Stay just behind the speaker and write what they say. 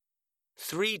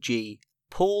3G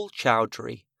Paul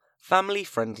Chowdhury,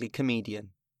 family-friendly comedian.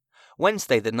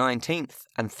 Wednesday the 19th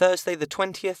and Thursday the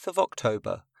 20th of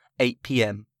October, 8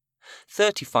 p.m.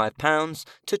 £35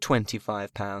 to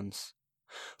 £25.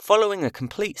 Following a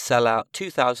complete sellout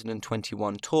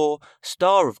 2021 tour,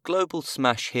 star of global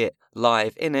smash hit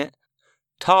Live In It,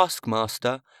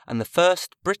 Taskmaster, and the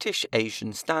first British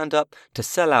Asian stand-up to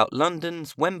sell out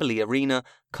London's Wembley Arena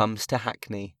comes to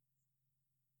Hackney.